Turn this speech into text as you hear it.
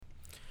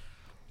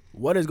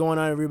What is going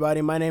on,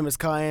 everybody? My name is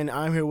Kyan.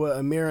 I'm here with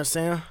Amir and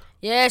Sam.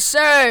 Yes,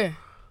 sir.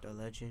 The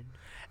legend.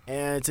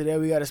 And today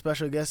we got a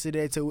special guest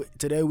today.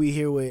 Today we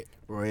here with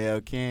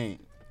Royale King.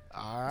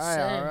 All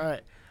Sir.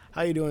 right.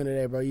 How you doing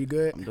today, bro? You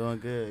good? I'm doing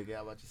good.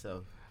 How about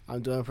yourself?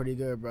 I'm doing pretty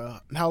good, bro.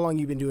 How long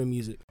you been doing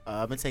music?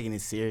 I've been taking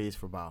it serious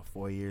for about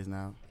 4 years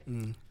now.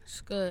 It's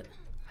good.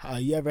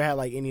 You ever had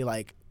like any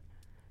main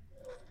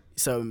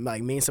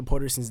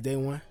supporters since day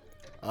one?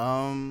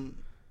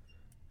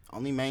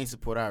 Only main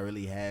support I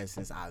really had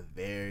since I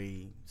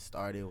very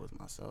started was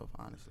myself,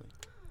 honestly.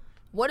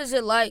 What is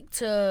it like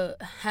to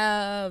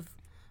have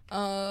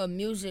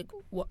music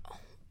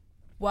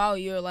while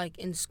you're like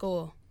in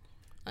school?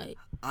 Like,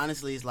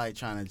 Honestly, it's like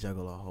trying to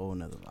juggle a whole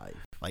nother life.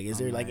 Like, is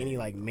there like any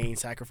like main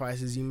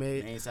sacrifices you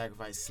made? Main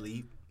sacrifice,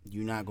 sleep.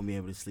 You're not going to be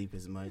able to sleep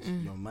as much.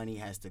 Your money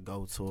has to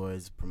go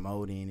towards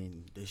promoting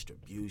and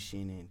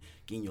distribution and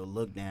getting your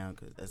look down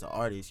because as an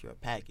artist, you're a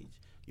package.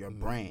 You're a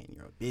brand.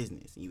 You're a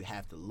business. And you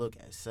have to look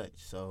as such.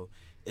 So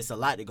it's a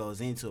lot that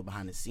goes into it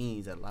behind the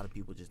scenes that a lot of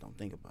people just don't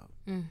think about.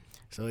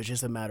 So it's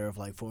just a matter of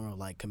like form of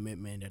like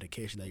commitment,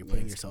 dedication that you're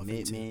putting yourself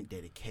commitment, into.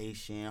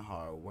 dedication,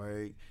 hard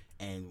work.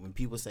 And when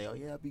people say, oh,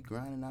 yeah, I'll be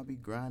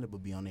grinding,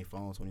 but be on their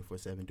phones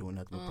 24/7 doing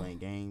nothing but playing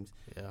games.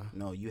 Yeah.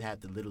 No, you have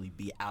to literally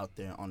be out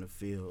there on the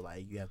field.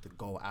 Like, you have to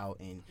go out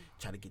and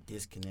try to get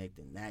this connect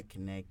and that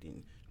connect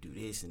and do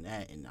this and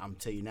that. And I'm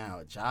telling you now,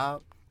 a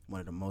job, one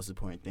of the most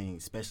important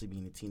things, especially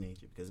being a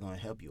teenager, because it's going to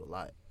help you a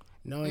lot.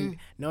 Knowing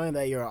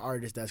that you're an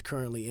artist that's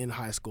currently in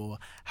high school,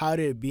 how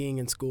did being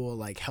in school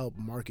like help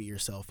market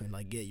yourself and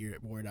like get your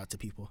word out to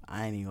people?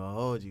 I ain't even gonna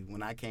hold you.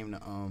 When I came to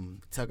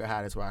Tucker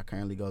High, that's where I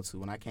currently go to.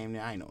 When I came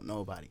there, I ain't know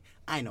nobody.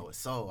 I ain't know a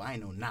soul. I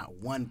ain't know not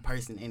one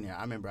person in there.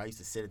 I remember I used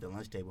to sit at the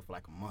lunch table for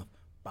like a month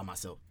by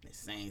myself in the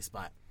same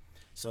spot.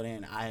 So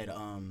then I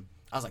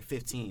was like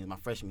 15, my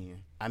freshman year.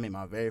 I made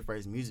my very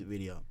first music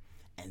video.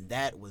 And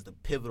that was the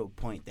pivotal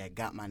point that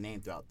got my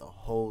name throughout the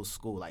whole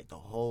school. Like, the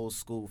whole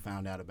school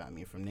found out about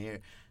me. From there,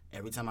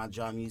 every time I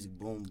drop music,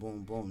 boom,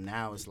 boom, boom.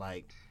 Now it's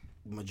like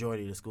the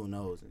majority of the school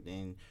knows. And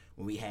then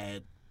when we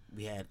had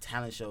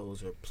talent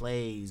shows or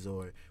plays,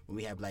 or when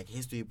we had Black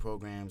History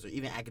programs, or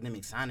even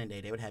academic signing day,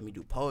 they would have me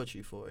do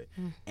poetry for it.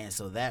 And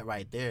so that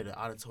right there, the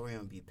auditorium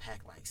would be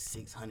packed like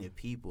 600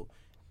 people,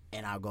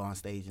 and I'll go on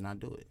stage and I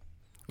do it.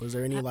 Was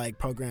there any like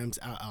programs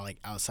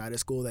outside of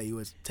school that you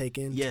was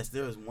taking? Yes,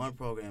 there was one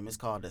program. It's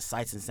called the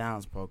Sights and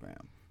Sounds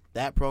program.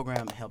 That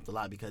program helped a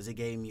lot because it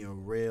gave me a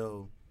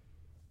real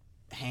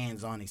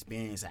hands-on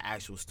experience at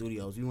actual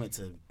studios. We went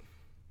to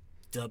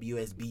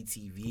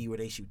WSB-TV where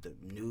they shoot the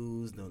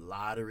news, the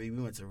lottery.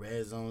 We went to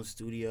Red Zone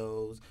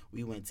Studios.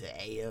 We went to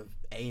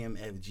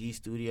AMFG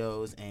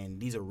Studios, and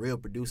these are real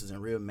producers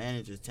and real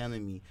managers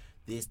telling me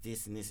this,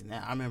 and this, and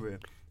that. I remember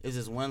there's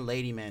this one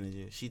lady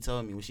manager. She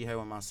told me when she heard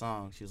one of my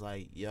songs, she was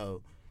like,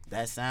 yo,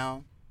 that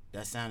sound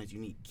is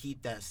unique.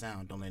 Keep that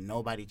sound. Don't let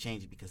nobody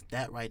change it because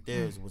that right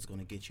there is what's going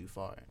to get you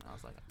far. And I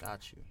was like, I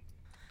got you.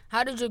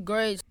 how did your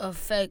grades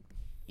affect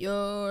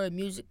your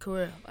music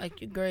career?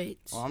 Like your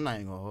grades? Well, I'm not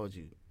even going to hold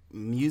you.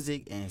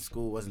 Music and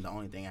school wasn't the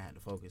only thing I had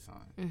to focus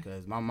on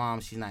because my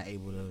mom, she's not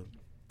able to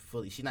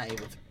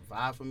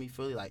provide for me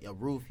fully, like a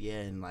roof,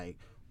 and like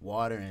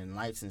water and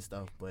lights and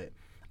stuff, but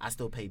I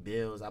still pay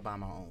bills. I buy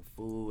my own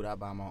food. I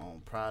buy my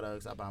own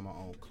products. I buy my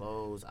own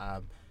clothes.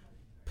 I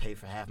pay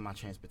for half my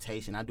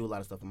transportation. I do a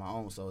lot of stuff on my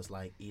own, so it's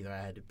like either I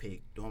had to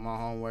pick doing my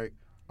homework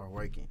or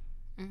working.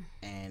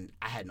 And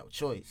I had no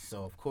choice.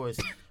 So, of course,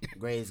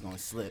 grades going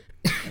to slip.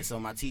 And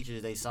so my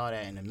teachers, they saw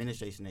that, and the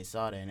administration, they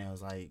saw that, and they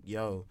was like,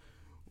 yo,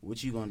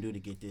 what you going to do to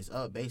get this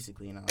up,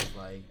 basically? And I was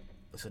like,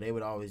 so they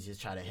would always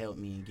just try to help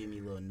me and give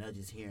me little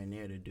nudges here and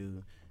there to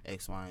do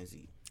X, Y, and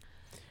Z.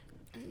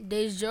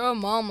 Did your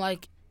mom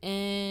like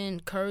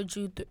encourage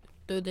you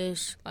through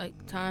this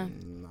like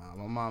time? Nah,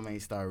 my mom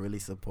ain't start really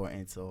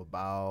supporting till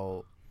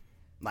about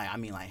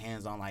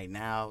hands-on like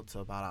now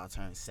till about I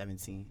turned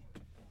 17.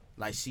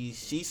 Like she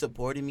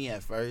supported me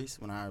at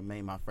first when I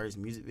made my first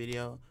music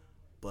video,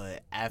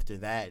 but after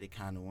that it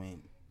kind of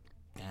went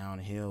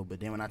downhill.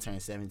 But then when I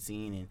turned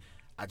 17 and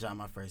I dropped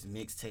my first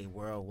mixtape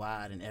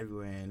worldwide and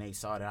everywhere, and they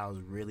saw that I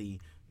was really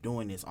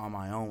doing this on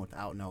my own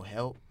without no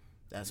help,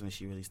 that's when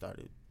she really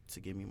started to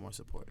give me more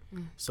support.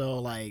 So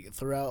like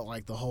throughout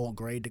like the whole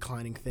grade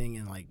declining thing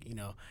and like, you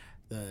know,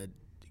 the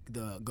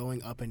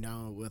going up and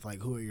down with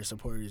like who are your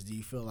supporters, do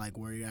you feel like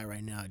where you're at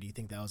right now, do you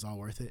think that was all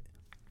worth it?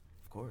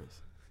 Of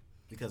course.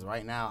 Because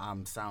right now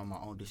I'm signed with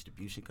my own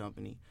distribution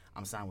company.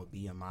 I'm signed with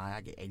BMI.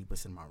 I get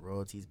 80% of my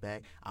royalties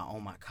back. I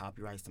own my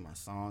copyrights to my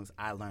songs.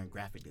 I learned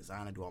graphic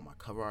design. I do all my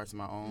cover arts on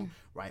my own,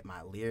 write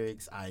my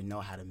lyrics. I know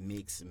how to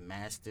mix,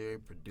 master,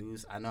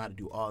 produce. I know how to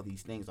do all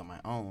these things on my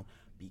own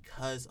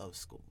because of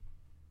school,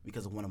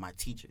 because of one of my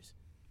teachers.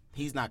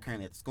 He's not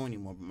currently at the school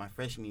anymore, but my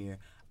freshman year,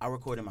 I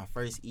recorded my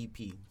first EP,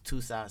 2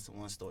 Sides to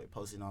One Story,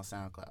 posted it on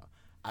SoundCloud.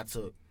 I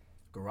took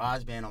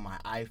GarageBand on my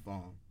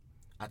iPhone.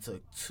 I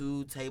took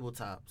two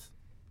tabletops,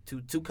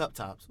 two cup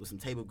tops with some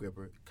table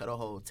gripper, cut a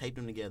hole, taped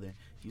them together,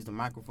 used a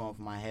microphone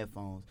for my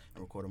headphones,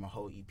 and recorded my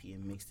whole EP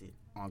and mixed it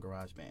on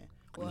GarageBand.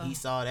 When Wow. he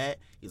saw that,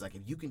 he was like,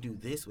 if you can do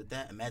this with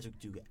that, imagine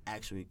you get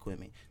actual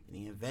equipment. And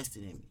he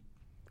invested in me.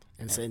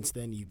 And since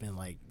then, you've been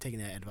like taking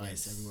that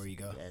advice everywhere you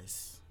go.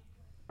 Yes.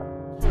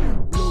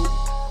 Blue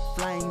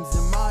flames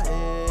in my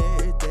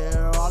head,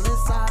 they're all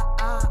inside.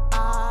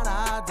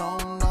 I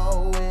don't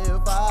know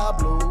if I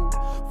blew.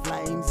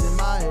 Flames in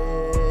my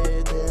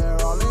head,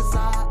 they're all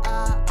inside.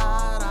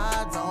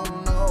 I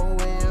don't know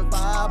if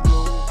I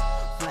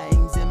blew.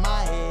 Flames in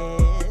my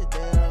head,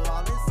 they're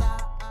all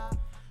inside.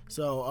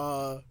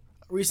 So,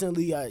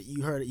 recently,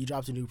 you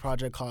dropped a new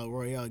project called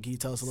Royale. Can you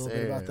tell us a little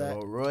bit about that?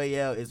 Well,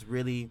 Royale is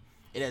really,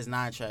 it has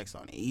 9 tracks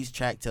on it. Each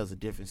track tells a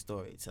different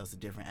story. It tells a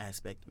different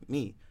aspect of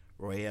me,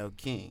 Royale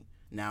King.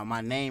 Now,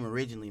 my name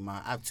originally,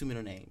 I have 2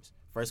 middle names.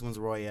 First one's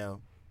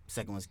Royale,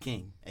 second one's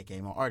King, aka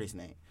my artist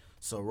name.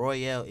 So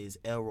Royale is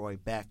Elroy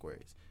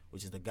backwards,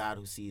 which is the God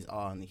who sees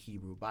all in the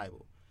Hebrew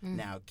Bible.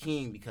 Now,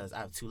 King, because I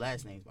have 2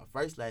 last names. My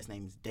first last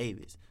name is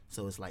Davis,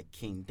 so it's like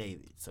King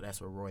David. So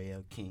that's where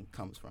Royale King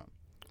comes from.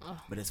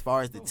 But as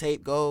far as the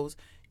tape goes,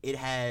 it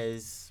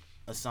has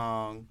a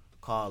song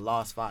called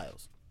Lost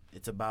Files.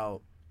 It's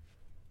about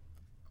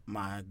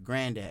my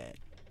granddad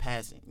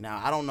passing.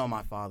 Now, I don't know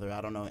my father. I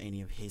don't know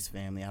any of his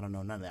family. I don't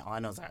know none of that. All I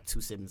know is I got 2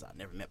 siblings I've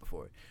never met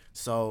before.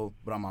 So,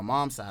 but on my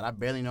mom's side, I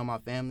barely know my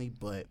family,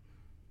 but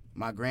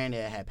my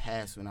granddad had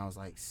passed when I was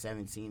like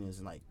 17. It was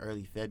in like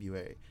early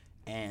February.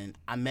 And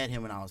I met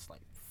him when I was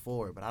like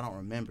 4, but I don't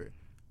remember.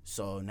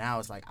 So now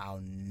it's like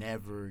I'll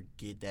never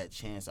get that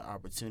chance or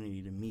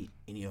opportunity to meet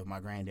any of my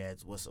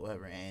granddads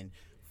whatsoever. And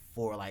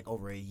for like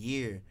over a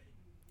year,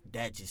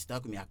 that just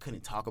stuck with me. I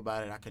couldn't talk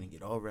about it. I couldn't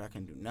get over it. I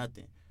couldn't do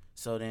nothing.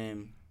 So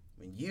then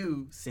when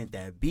you sent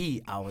that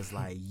beat, I was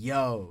like,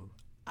 yo,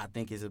 I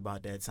think it's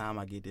about that time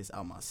I get this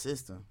out my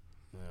system.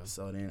 Yeah.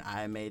 So then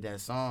I made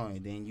that song.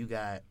 And then you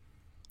got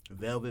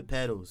Velvet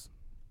Petals.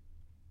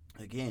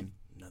 Again,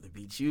 another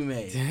beat you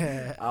made.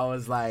 I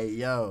was like,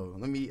 yo,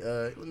 let me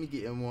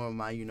get in more of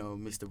my,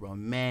 Mr.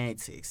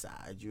 Romantic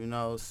side,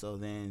 So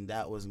then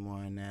that was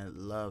more in that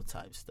love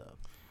type stuff.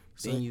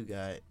 So then you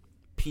got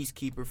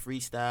Peacekeeper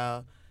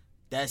Freestyle.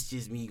 That's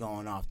just me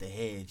going off the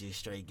head, just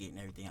straight getting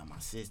everything out my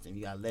system.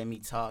 You got Let Me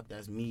Talk.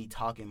 That's me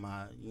talking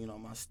my,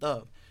 my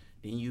stuff.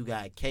 Then you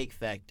got Cake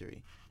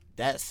Factory.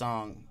 That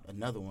song,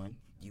 another one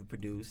you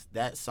produced,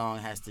 that song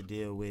has to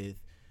deal with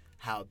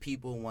how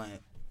people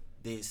want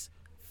this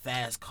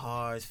fast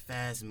cars,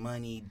 fast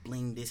money,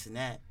 bling, this and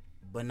that,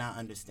 but not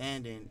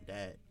understanding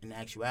that in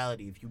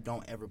actuality, if you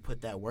don't ever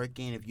put that work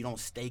in, if you don't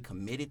stay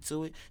committed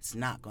to it, it's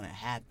not going to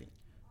happen.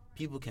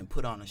 People can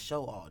put on a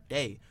show all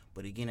day,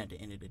 but again, at the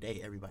end of the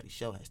day, everybody's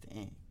show has to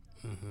end.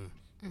 Mm-hmm.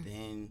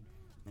 Then,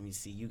 let me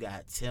see, you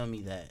got Tell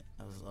Me That.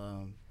 I was,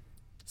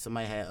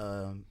 somebody had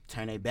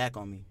turned their back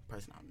on me.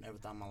 Person I never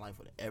thought my life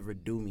would ever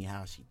do me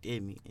how she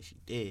did me, and she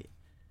did.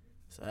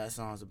 So that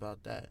song's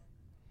about that.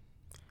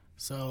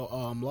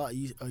 So,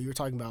 you were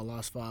talking about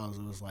Lost Files.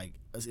 It was like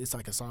it's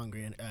like a song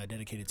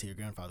dedicated to your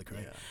grandfather,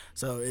 correct? Yeah.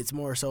 So it's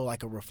more so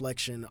like a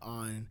reflection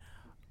on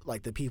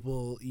like the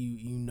people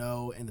you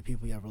know and the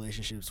people you have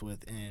relationships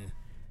with, and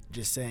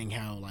just saying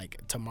how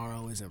like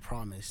tomorrow isn't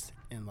promised,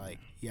 and like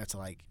you have to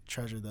like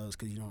treasure those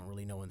because you don't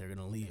really know when they're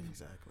gonna leave.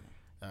 Exactly.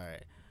 All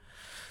right.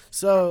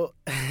 So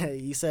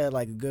you said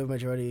like a good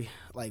majority,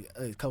 like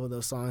a couple of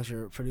those songs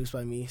are produced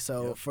by me.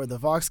 So Yep. for the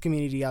Vox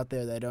community out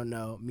there that don't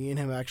know, me and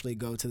him actually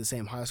go to the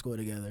same high school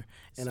together,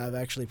 and I've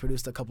actually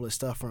produced a couple of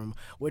stuff from him,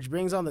 which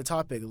brings on the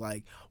topic,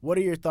 like, what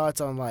are your thoughts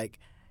on like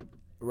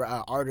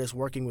artists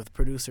working with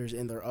producers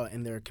in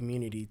their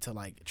community to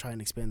like try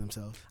and expand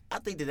themselves? I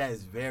think that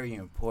is very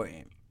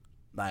important.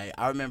 Like,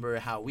 I remember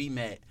how we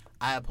met.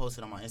 I had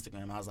posted on my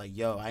Instagram. I was like,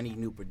 yo, I need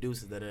new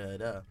producers,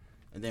 da-da-da-da.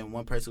 And then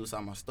one person who saw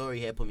my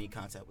story had put me in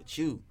contact with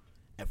you.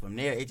 And from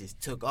there, it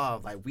just took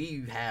off. Like,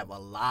 we have a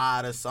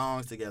lot of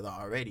songs together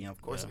already. And, of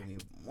course, there's going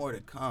to be more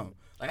to come.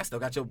 Like, I still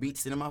got your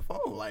beats sitting in my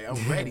phone. Like,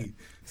 I'm ready.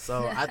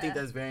 So I think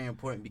that's very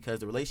important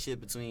because the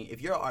relationship between,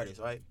 if you're an artist,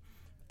 right?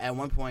 At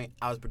one point,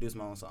 I was producing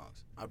my own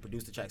songs. I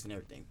produced the tracks and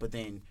everything. But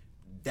then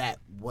that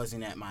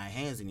wasn't at my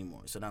hands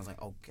anymore. So then I was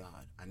like, oh,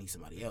 God, I need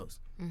somebody else.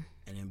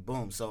 And then,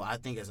 boom. So I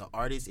think as an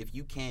artist, if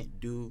you can't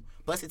do,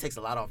 plus it takes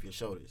a lot off your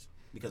shoulders.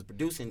 Because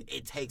producing,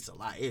 it takes a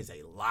lot. It is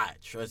a lot.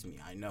 Trust me,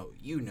 I know.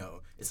 You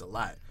know, it's a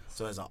lot.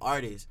 So as an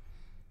artist,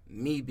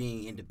 me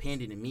being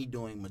independent and me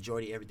doing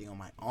majority everything on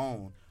my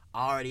own,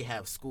 I already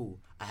have school.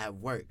 I have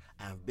work.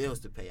 I have bills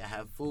to pay. I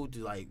have food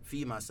to, like,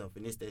 feed myself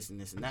and this,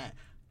 and that.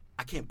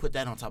 I can't put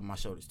that on top of my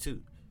shoulders,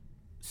 too.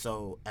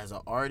 So as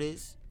an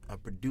artist, a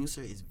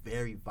producer is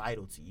very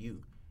vital to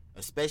you.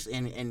 Especially,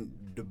 and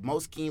the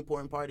most key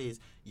important part is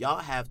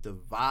y'all have to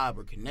vibe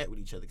or connect with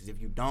each other. Because if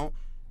you don't,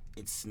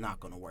 it's not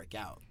gonna work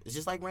out. It's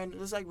just like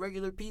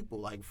regular people,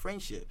 like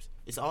friendships.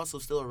 It's also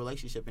still a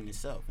relationship in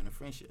itself and a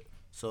friendship.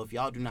 So if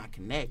y'all do not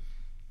connect,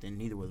 then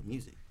neither will the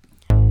music.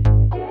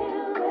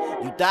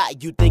 You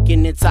thought you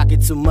thinking and talking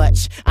too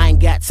much. I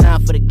ain't got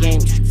time for the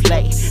games you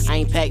play. I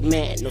ain't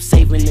Pac-Man, no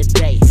saving the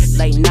day.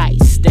 Late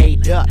nights,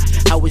 stayed up.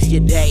 How was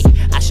your day?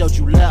 I showed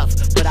you love,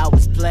 but I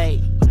was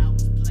played.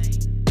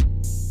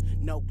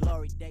 No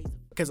glory days.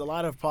 Because a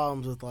lot of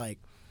problems with like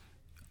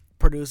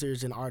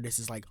producers and artists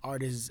is like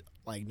artists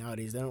like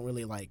nowadays they don't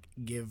really like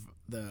give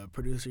the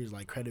producers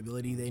like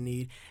credibility they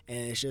need,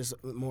 and it's just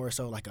more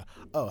so like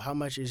how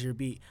much is your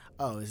beat,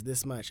 it's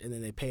this much, and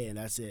then they pay it and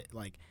that's it.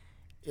 Like,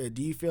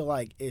 do you feel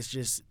like it's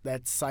just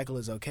that cycle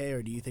is okay,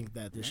 or do you think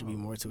that there should be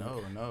more to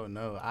it?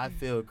 No. I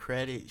feel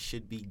credit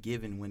should be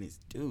given when it's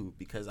due,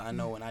 because I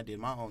know when I did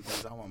my own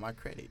things, I want my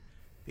credit.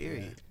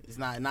 Period. Yeah. It's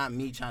not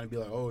me trying to be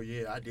like, oh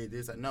yeah, I did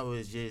this. No,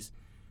 it's just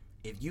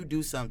if you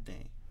do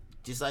something,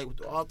 just like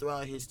all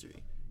throughout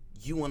history,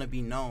 you want to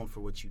be known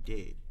for what you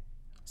did.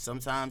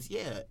 Sometimes,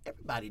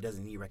 everybody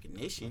doesn't need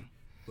recognition,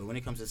 but when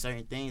it comes to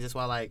certain things, that's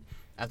why, like,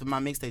 after my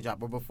mixtape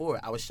drop or before,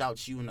 I would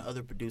shout you and the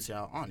other producer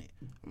out on it.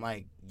 I'm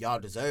like, y'all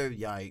deserve,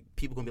 like,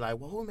 people gonna be like,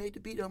 well, who made the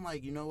beat? I'm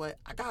like, you know what?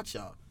 I got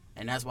y'all.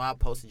 And that's why I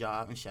posted y'all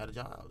out and shouted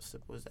y'all out.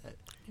 Simple as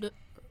that.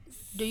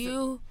 Do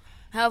you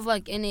have,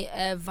 like, any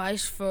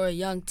advice for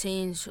young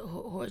teens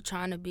who are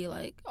trying to be,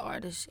 like,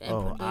 artists and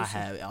producers? I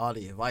have all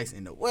the advice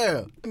in the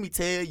world. Let me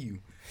tell you.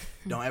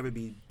 Don't ever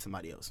be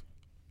somebody else.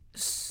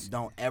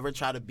 Don't ever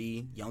try to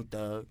be Young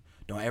Thug.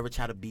 Don't ever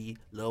try to be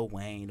Lil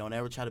Wayne. Don't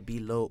ever try to be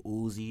Lil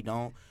Uzi.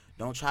 Don't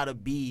try to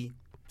be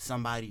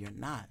somebody you're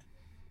not.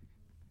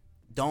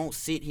 Don't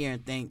sit here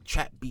and think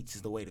trap beats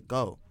is the way to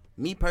go.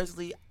 Me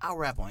personally, I'll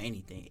rap on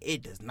anything.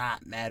 It does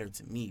not matter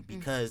to me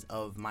because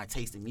of my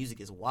taste in music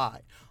is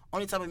wide.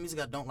 Only type of music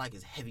I don't like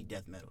is heavy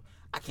death metal.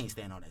 I can't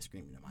stand all that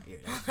screaming in my ear.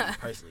 That's me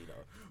personally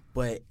though.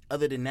 But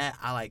other than that,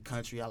 I like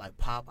country, I like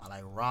pop, I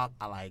like rock,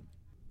 I like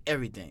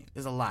everything.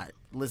 There's a lot.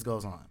 The list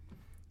goes on.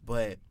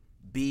 But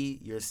be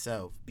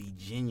yourself. Be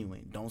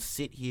genuine. Don't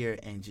sit here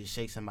and just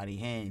shake somebody's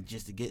hand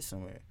just to get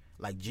somewhere.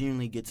 Like,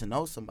 genuinely get to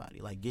know somebody.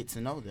 Like, get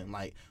to know them.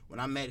 Like, when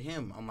I met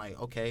him, I'm like,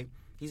 okay,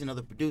 he's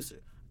another producer.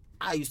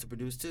 I used to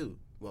produce too.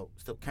 Well,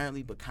 still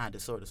currently, but kind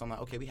of, sort of. So I'm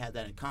like, okay, we had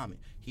that in common.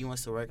 He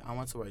wants to work, I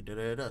want to work,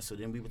 da-da-da-da. So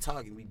then we were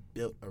talking. We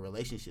built a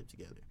relationship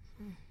together.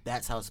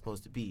 That's how it's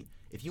supposed to be.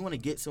 If you want to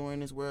get somewhere in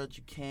this world,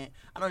 you can't.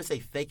 I don't want to say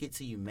fake it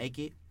till you make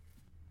it.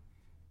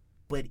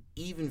 But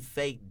even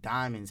fake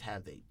diamonds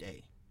have their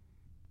day.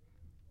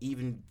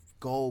 Even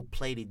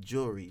gold-plated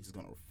jewelry is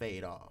going to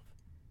fade off.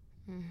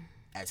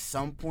 At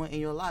some point in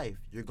your life,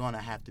 you're going to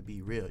have to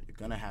be real. You're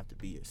going to have to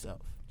be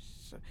yourself.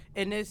 So,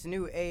 in this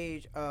new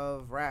age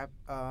of rap,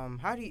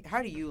 how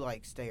do you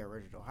like stay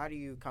original? How do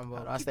you come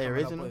up, keep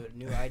coming up with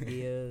new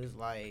ideas?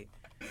 Like,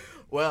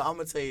 well, I'm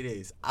going to tell you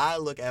this. I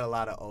look at a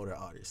lot of older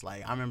artists.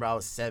 Like, I remember I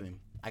was 7.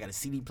 I got a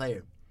CD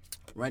player.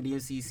 Run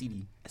DMC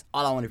CD. That's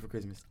all I wanted for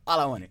Christmas. All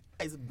I wanted.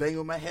 I used to bang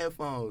with my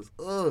headphones.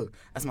 Ugh.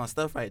 That's my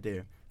stuff right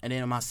there. And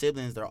then my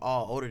siblings, they're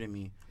all older than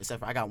me,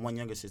 except for I got one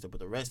younger sister, but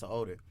the rest are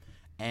older.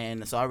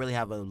 And so I really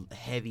have a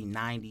heavy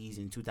 90s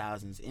and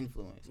 2000s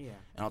influence. Yeah.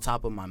 And on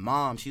top of my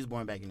mom, she was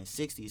born back in the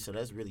 60s, so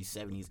that's really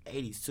 70s,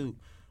 80s too.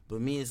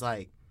 But me, it's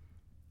like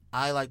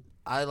I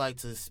like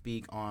to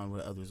speak on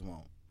what others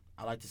won't.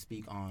 I like to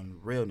speak on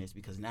realness,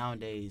 because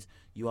nowadays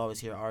you always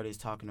hear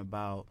artists talking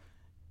about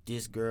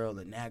this girl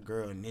and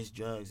this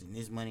drugs and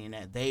this money and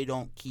that. They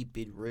don't keep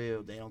it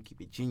real. They don't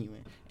keep it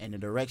genuine. And the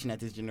direction that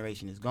this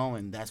generation is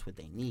going, that's what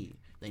they need.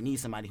 They need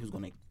somebody who's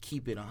going to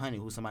keep it 100,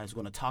 who's somebody who's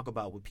going to talk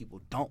about what people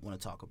don't want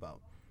to talk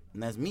about.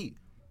 And that's me.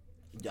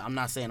 I'm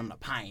not saying I'm the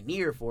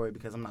pioneer for it,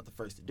 because I'm not the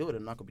first to do it.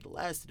 I'm not going to be the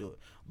last to do it.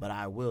 But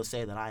I will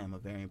say that I am a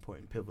very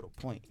important pivotal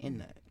point in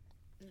that.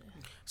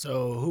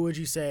 So who would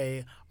you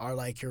say are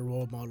like your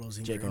role models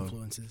and your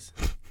influences?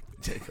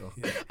 J. Cole.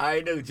 Yeah. I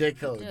already knew J.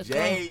 Cole.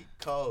 J.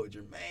 Cole.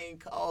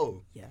 Jermaine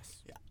Cole.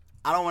 Yes. Yeah.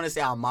 I don't want to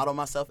say I model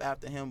myself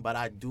after him, but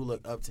I do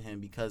look up to him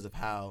because of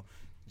how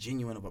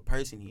genuine of a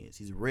person he is.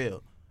 He's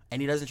real.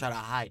 And he doesn't try to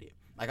hide it.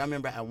 Like, I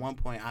remember at one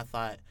point I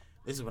thought,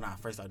 this is when I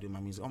first started doing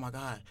my music, oh my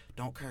God,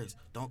 don't curse,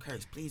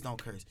 please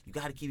don't curse. You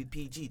got to keep it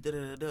PG,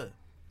 da-da-da-da.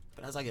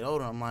 But as I get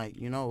older, I'm like,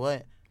 you know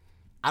what?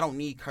 I don't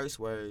need curse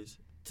words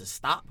to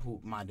stop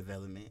my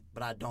development,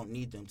 but I don't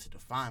need them to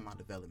define my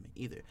development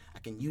either. I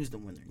can use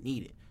them when they're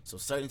needed. So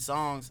certain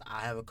songs, I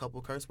have a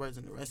couple curse words,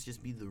 and the rest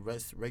just be the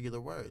rest regular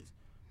words.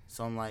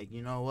 So I'm like,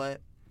 you know what?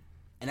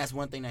 And that's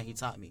one thing that he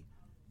taught me.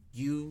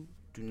 You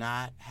do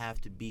not have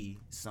to be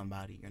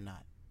somebody you're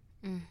not.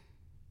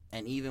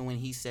 And even when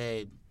he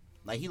said,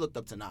 like, he looked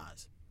up to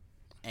Nas,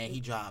 and he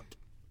dropped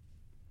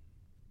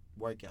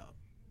Workout.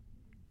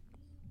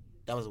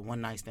 That was a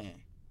one-night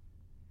stand.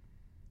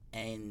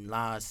 And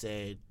Nas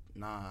said,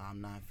 nah, I'm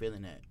not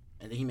feeling that.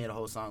 And then he made a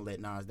whole song, Let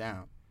Nas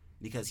Down,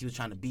 because he was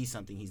trying to be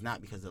something he's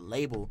not, because the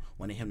label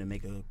wanted him to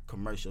make a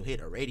commercial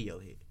hit, a radio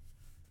hit.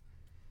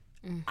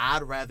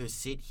 I'd rather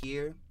sit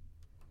here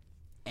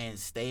and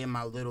stay in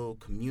my little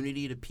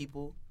community to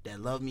people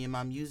that love me and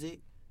my music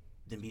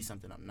than be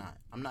something I'm not.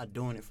 I'm not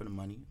doing it for the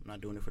money. I'm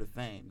not doing it for the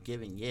fame.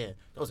 Giving, yeah,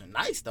 those are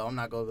nice, though. I'm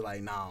not going to be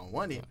like, nah, I don't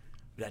want it.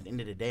 But at the end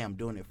of the day, I'm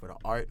doing it for the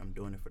art, I'm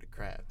doing it for the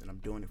craft, and I'm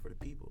doing it for the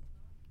people.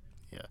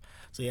 Yeah.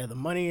 So, yeah, the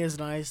money is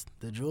nice,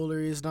 the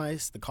jewelry is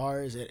nice, the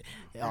cars,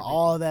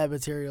 all that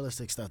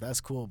materialistic stuff, that's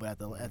cool. But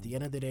at the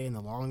end of the day, in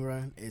the long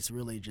run, it's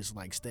really just,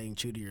 like, staying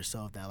true to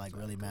yourself that, like,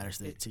 really matters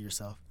to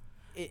yourself.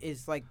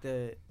 It's like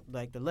the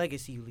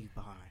legacy you leave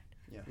behind.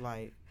 Yeah.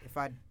 Like, if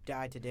I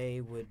died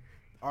today,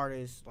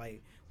 artists,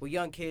 like with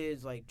young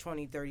kids, like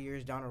 20, 30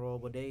 years down the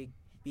road, will they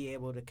be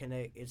able to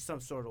connect in some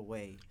sort of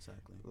way?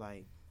 Exactly.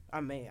 Like,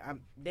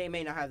 they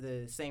may not have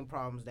the same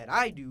problems that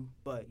I do,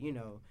 but you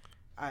know,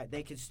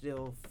 they could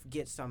still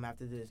get some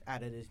out of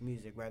this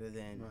music rather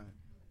than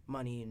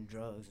money and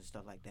drugs and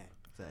stuff like that.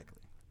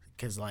 Exactly.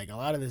 Because like a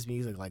lot of this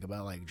music, like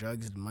about like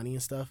drugs and money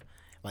and stuff,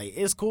 like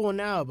it's cool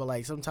now, but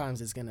like sometimes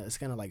it's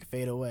gonna like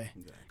fade away.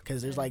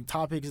 Because there's like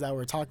topics that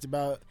were talked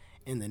about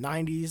in the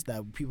 90s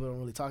that people don't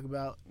really talk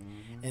about,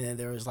 and then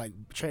there was like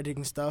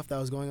trending stuff that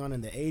was going on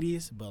in the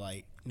 80s, but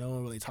like no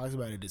one really talks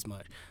about it as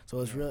much. So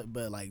it's really,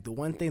 but like the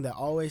one thing that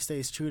always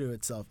stays true to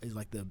itself is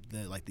like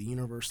the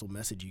universal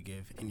message you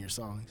give in your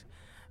songs.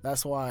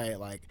 That's why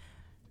like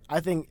I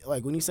think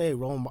like when you say your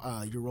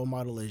role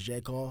model is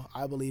J. Cole,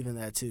 I believe in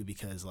that too,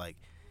 because like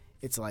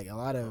it's like a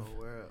lot of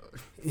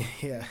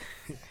yeah.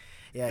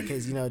 Yeah,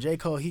 because, you know, J.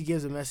 Cole, he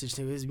gives a message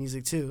to his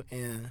music, too.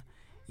 And,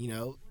 you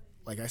know,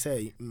 like I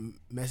said,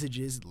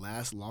 messages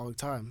last a long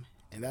time.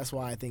 And that's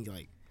why I think,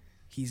 like,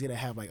 he's going to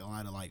have, like, a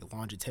lot of, like,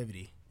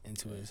 longevity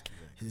into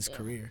his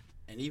career.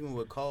 And even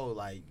with Cole,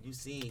 like, you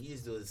seen, he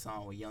used to do a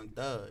song with Young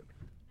Thug.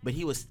 But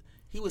he was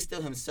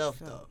still himself,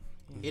 though.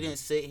 He didn't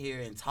sit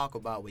here and talk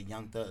about with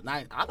Young Thug.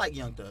 Now, I like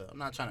Young Thug. I'm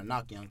not trying to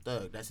knock Young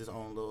Thug. That's his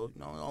own little,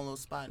 own little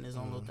spot and his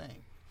own little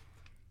thing.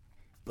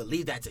 But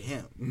leave that to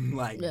him.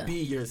 Be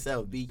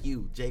yourself. Be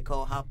you. J.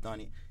 Cole hopped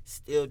on it.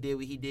 Still did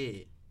what he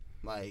did.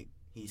 Like,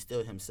 he's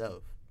still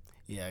himself.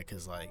 Yeah,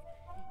 because, like,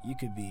 you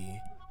could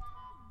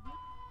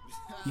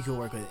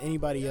work with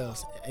anybody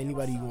else,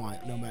 anybody you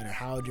want, no matter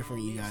how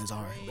different you guys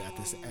are.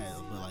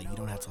 But like, you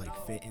don't have to,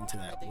 like, fit into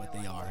what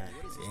they are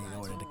in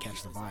order to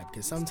catch the vibe.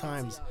 Because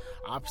sometimes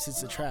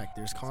opposites attract.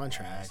 There's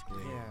contrast.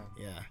 Exactly.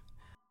 Yeah.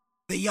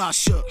 They all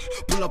shook,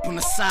 pull up on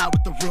the side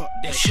with the rook,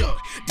 they shook.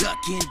 Duck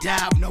and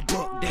dive, no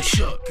book, they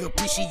shook.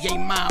 Appreciate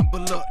mine,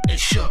 but look, they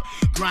shook.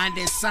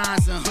 Grinding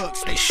signs and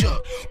hooks, they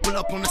shook. Pull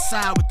up on the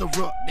side with the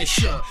rook, they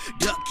shook.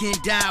 Duck and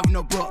dive,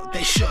 no book,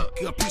 they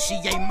shook.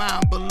 Appreciate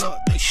mine, but look,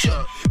 they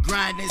shook.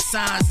 Grinding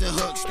signs and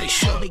hooks, they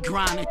shook. They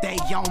grinding, they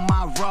on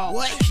my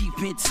road. Keep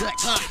in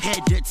touch,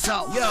 head to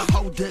toe,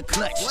 hold the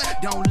clutch,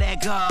 don't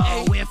let go.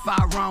 If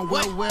I run,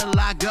 where will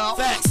I go?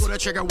 Pull the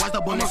trigger, what's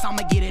the bonus?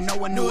 I'ma get it, no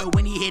one knew it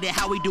when he hit it,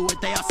 how we do it.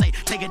 They all say,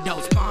 take a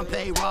dose,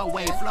 Pompeii, raw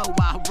way, flow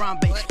while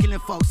Harambe, killing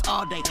folks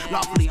all day,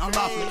 lawfully,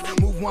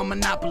 unlawfully, move one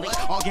monopoly,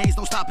 all games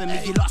don't stopping me,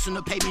 get lost in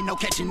the pavement, no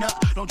catching up,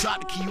 don't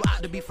drop the key, you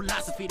out to be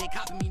philosophy, they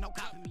copy me, no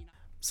copy me.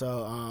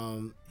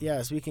 So,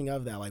 yeah, speaking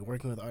of that, like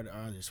working with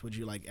artists, would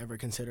you like ever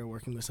consider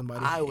working with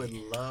somebody? I would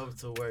love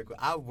to work with,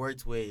 I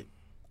worked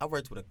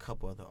with a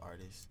couple other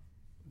artists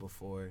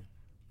before,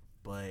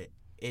 but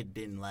it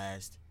didn't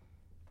last.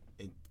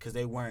 Because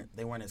they weren't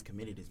as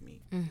committed as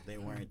me. They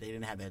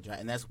didn't have that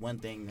drive. And that's one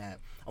thing that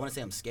I want to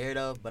say I'm scared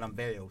of, but I'm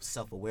very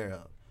self-aware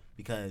of.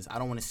 Because I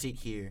don't want to sit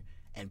here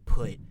and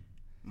put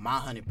my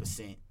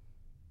 100%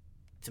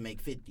 to make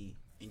 50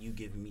 and you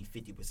giving me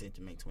 50%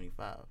 to make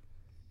 25.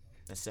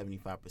 That's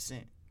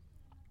 75%.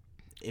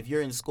 If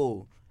you're in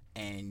school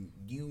and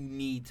you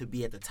need to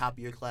be at the top of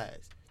your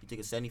class, you think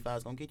a 75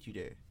 is going to get you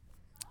there?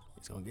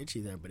 It's going to get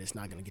you there, but it's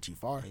not going to get you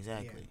far.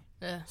 Exactly.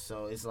 Yeah.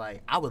 So it's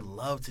like, I would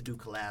love to do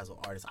collabs with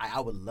artists. I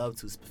would love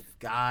to.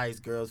 Guys,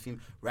 girls,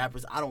 female,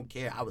 rappers, I don't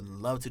care. I would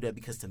love to do that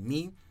because to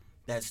me,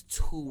 that's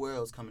two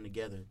worlds coming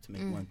together to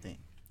make one thing.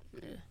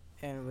 Yeah.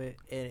 And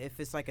if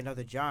it's like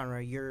another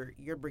genre,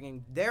 you're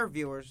bringing their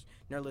viewers,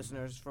 their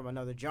listeners from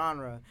another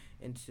genre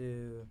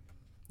into,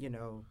 you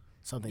know,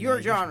 something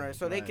your genre,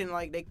 so right. they can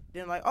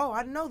like, oh,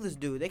 I know this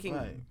dude. They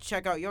can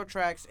check out your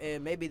tracks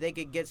and maybe they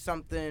could get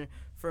something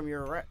from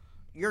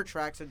your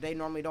tracks that they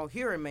normally don't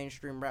hear in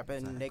mainstream rap,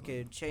 and they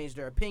could change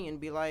their opinion,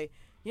 be like,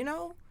 you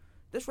know,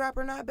 this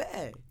rapper not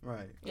bad.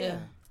 Right. Yeah.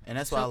 And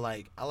that's why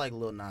I like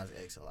Lil Nas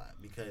X a lot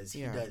because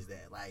he does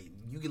that. Like,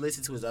 you can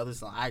listen to his other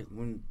song.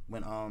 When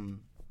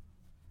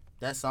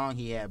that song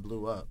he had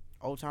blew up,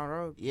 Old Town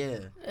Road.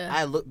 Yeah.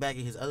 I look back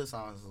at his other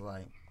songs and was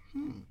like,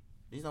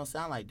 these don't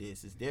sound like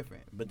this. It's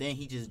different. But then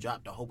he just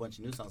dropped a whole bunch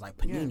of new songs like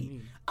Panini.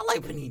 Yeah. I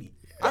like Panini.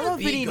 I love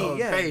Panini.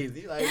 Yeah.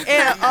 Crazy. Like,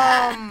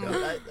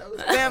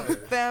 and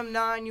Fam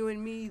 9, You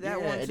and Me.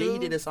 That one too. And then he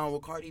did a song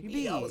with Cardi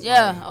B. Oh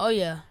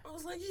yeah. I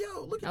was like,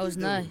 yo, look at that was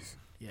dude. Nice.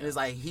 Yeah. And it's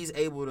like he's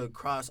able to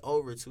cross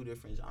over two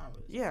different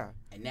genres. Yeah.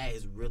 And that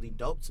is really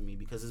dope to me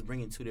because it's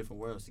bringing two different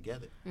worlds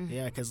together.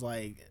 Yeah, because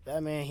like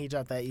that man, he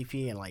dropped that EP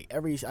and like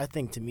I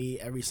think to me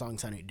every song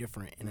sounded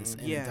different in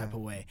a type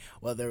of way,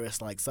 whether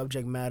it's like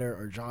subject matter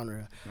or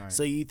genre. Right.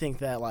 So you think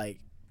that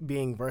like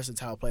being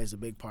versatile plays a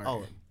big part?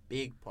 Oh,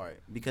 big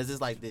part, because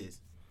it's like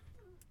this.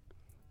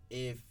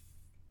 If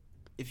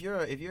you're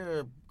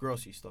a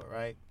grocery store,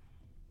 right?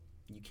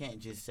 You can't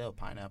just sell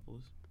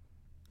pineapples.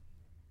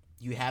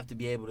 You have to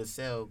be able to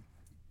sell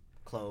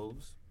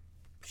clothes,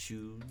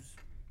 shoes,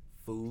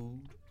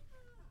 food,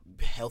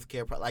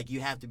 healthcare. Like,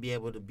 you have to be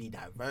able to be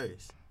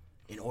diverse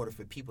in order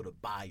for people to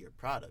buy your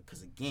product.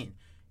 Because, again,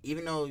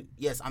 even though,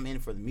 yes, I'm in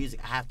for the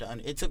music, I have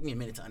to it took me a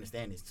minute to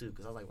understand this, too.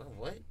 Because I was like,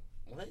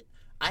 what?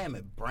 I am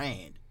a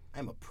brand.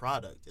 I'm a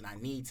product, and I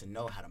need to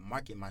know how to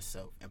market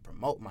myself and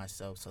promote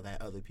myself so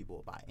that other people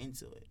will buy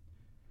into it.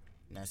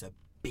 And that's a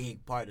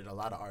big part that a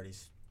lot of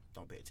artists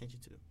don't pay attention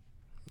to.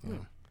 Yeah.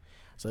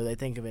 So they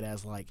think of it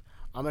as like,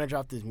 I'm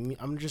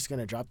just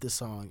gonna drop this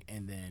song,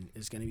 and then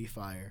it's gonna be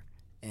fire,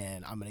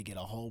 and I'm gonna get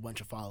a whole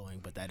bunch of following,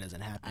 but that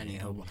doesn't happen. I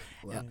ain't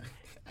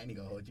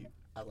gonna hold you.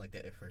 I was like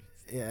that at first.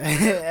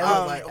 Yeah. I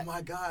was like, oh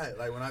my God.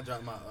 Like when I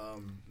dropped my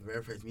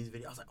very first music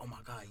video, I was like, oh my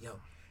God,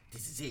 yo,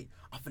 this is it.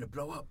 I'm finna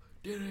blow up.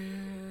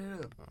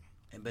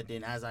 But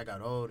then as I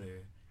got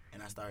older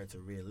and I started to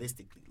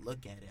realistically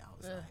look at it, I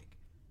was like,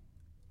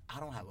 I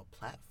don't have a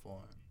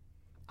platform.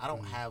 I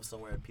don't have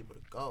somewhere for people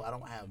to go. I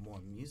don't have more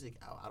music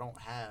out. I don't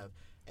have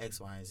X,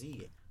 Y, and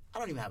Z. I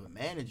don't even have a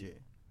manager.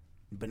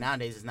 But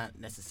nowadays it's not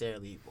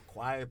necessarily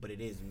required, but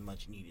it is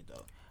much needed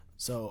though.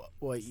 So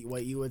what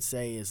you would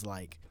say is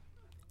like,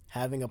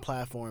 having a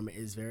platform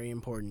is very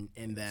important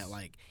in that,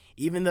 like,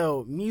 even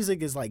though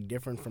music is like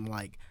different from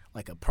like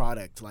a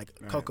product like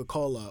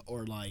Coca-Cola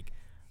or like,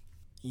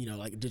 you know,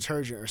 like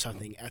detergent or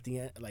something, at the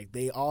end, like,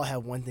 they all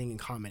have one thing in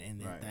common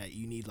in it, that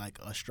you need like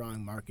a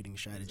strong marketing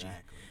strategy.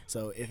 Exactly.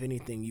 So if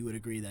anything, you would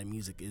agree that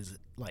music is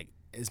like,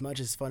 as much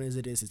as fun as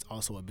it is, it's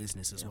also a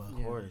business as well.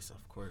 Of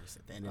course.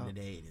 At the end of the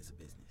day, it is a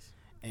business.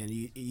 And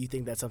you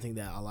think that's something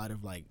that a lot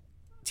of like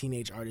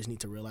teenage artists need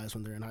to realize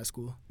when they're in high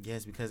school?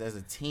 Yes, because as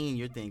a teen,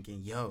 you're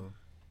thinking, yo,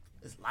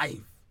 it's life.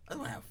 I just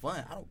want to have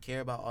fun. I don't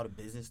care about all the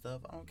business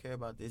stuff. I don't care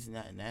about this and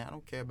that and that. I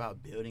don't care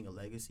about building a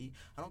legacy.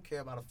 I don't care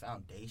about a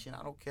foundation.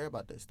 I don't care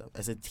about that stuff.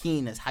 As a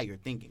teen, that's how you're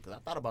thinking, because I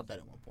thought about that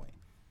at one point.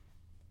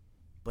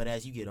 But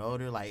as you get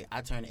older, like,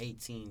 I turned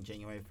 18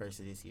 January 1st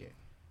of this year.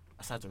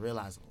 I start to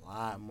realize a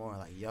lot more,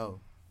 like,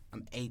 yo,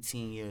 I'm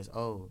 18 years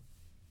old.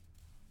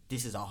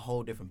 This is a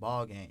whole different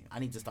ball game. I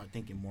need to start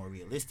thinking more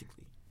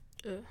realistically.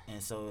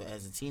 And so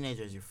as a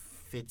teenager, as you're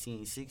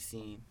 15,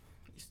 16,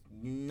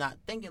 you're not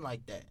thinking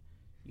like that.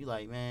 You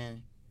like,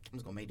 man, I'm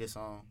just going to make this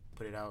song,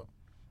 put it out,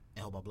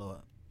 and hope I blow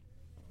up.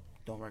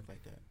 Don't work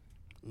like that.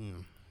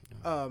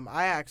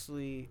 I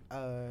actually,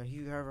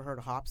 you ever heard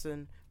of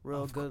Hopsin?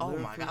 Real good. Oh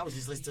my God, I was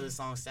just listening to the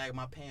song "Sag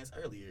My Pants"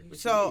 earlier.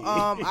 So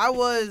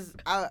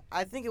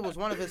I think it was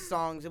one of his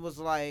songs. It was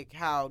like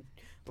how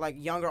like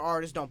younger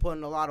artists don't put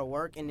in a lot of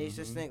work, and they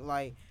just think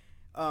like,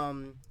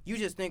 you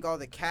just think all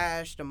the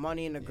cash, the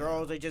money, and the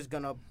girls are just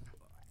gonna.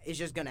 It's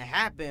just gonna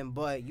happen,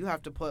 but you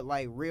have to put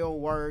like real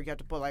work. You have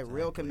to put like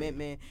real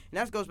commitment, and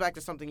that goes back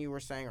to something you were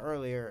saying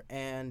earlier.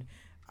 And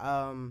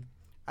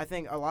I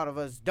think a lot of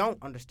us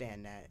don't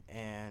understand that,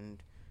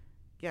 and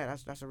yeah,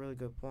 that's a really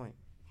good point.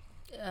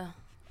 Yeah.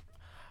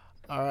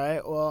 All right.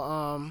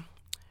 Well,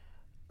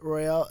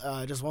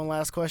 Royale, just one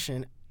last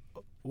question.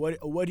 What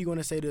do you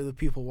want to say to the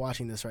people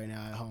watching this right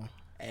now at home?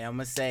 Hey, I'm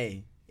gonna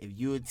say, if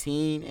you're a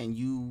teen and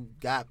you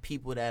got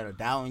people that are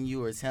doubting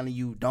you or telling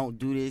you don't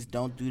do this,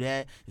 don't do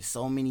that, there's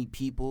so many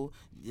people,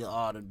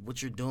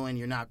 what you're doing,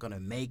 you're not gonna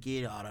make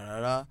it,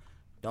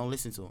 don't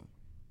listen to them.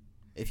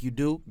 If you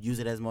do, use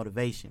it as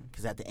motivation,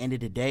 because at the end of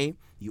the day,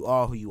 you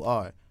are who you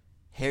are.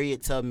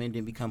 Harriet Tubman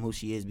didn't become who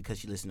she is because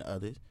she listened to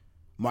others.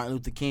 Martin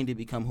Luther King didn't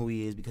become who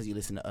he is because he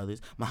listened to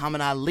others.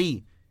 Muhammad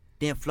Ali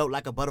didn't float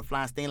like a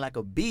butterfly and sting like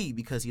a bee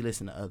because he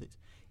listened to others.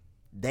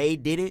 They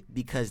did it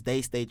because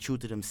they stayed true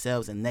to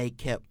themselves and they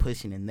kept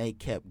pushing and they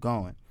kept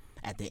going.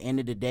 At the end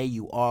of the day,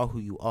 you are who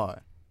you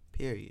are.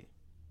 Period.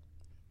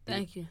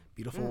 Thank you.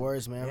 Beautiful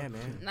words, man. Yeah,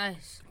 man.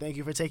 Nice. Thank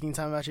you for taking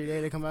time out your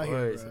day to come out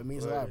here, bro. It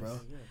means a lot, bro.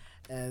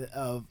 And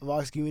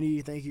Vox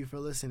community, thank you for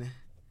listening.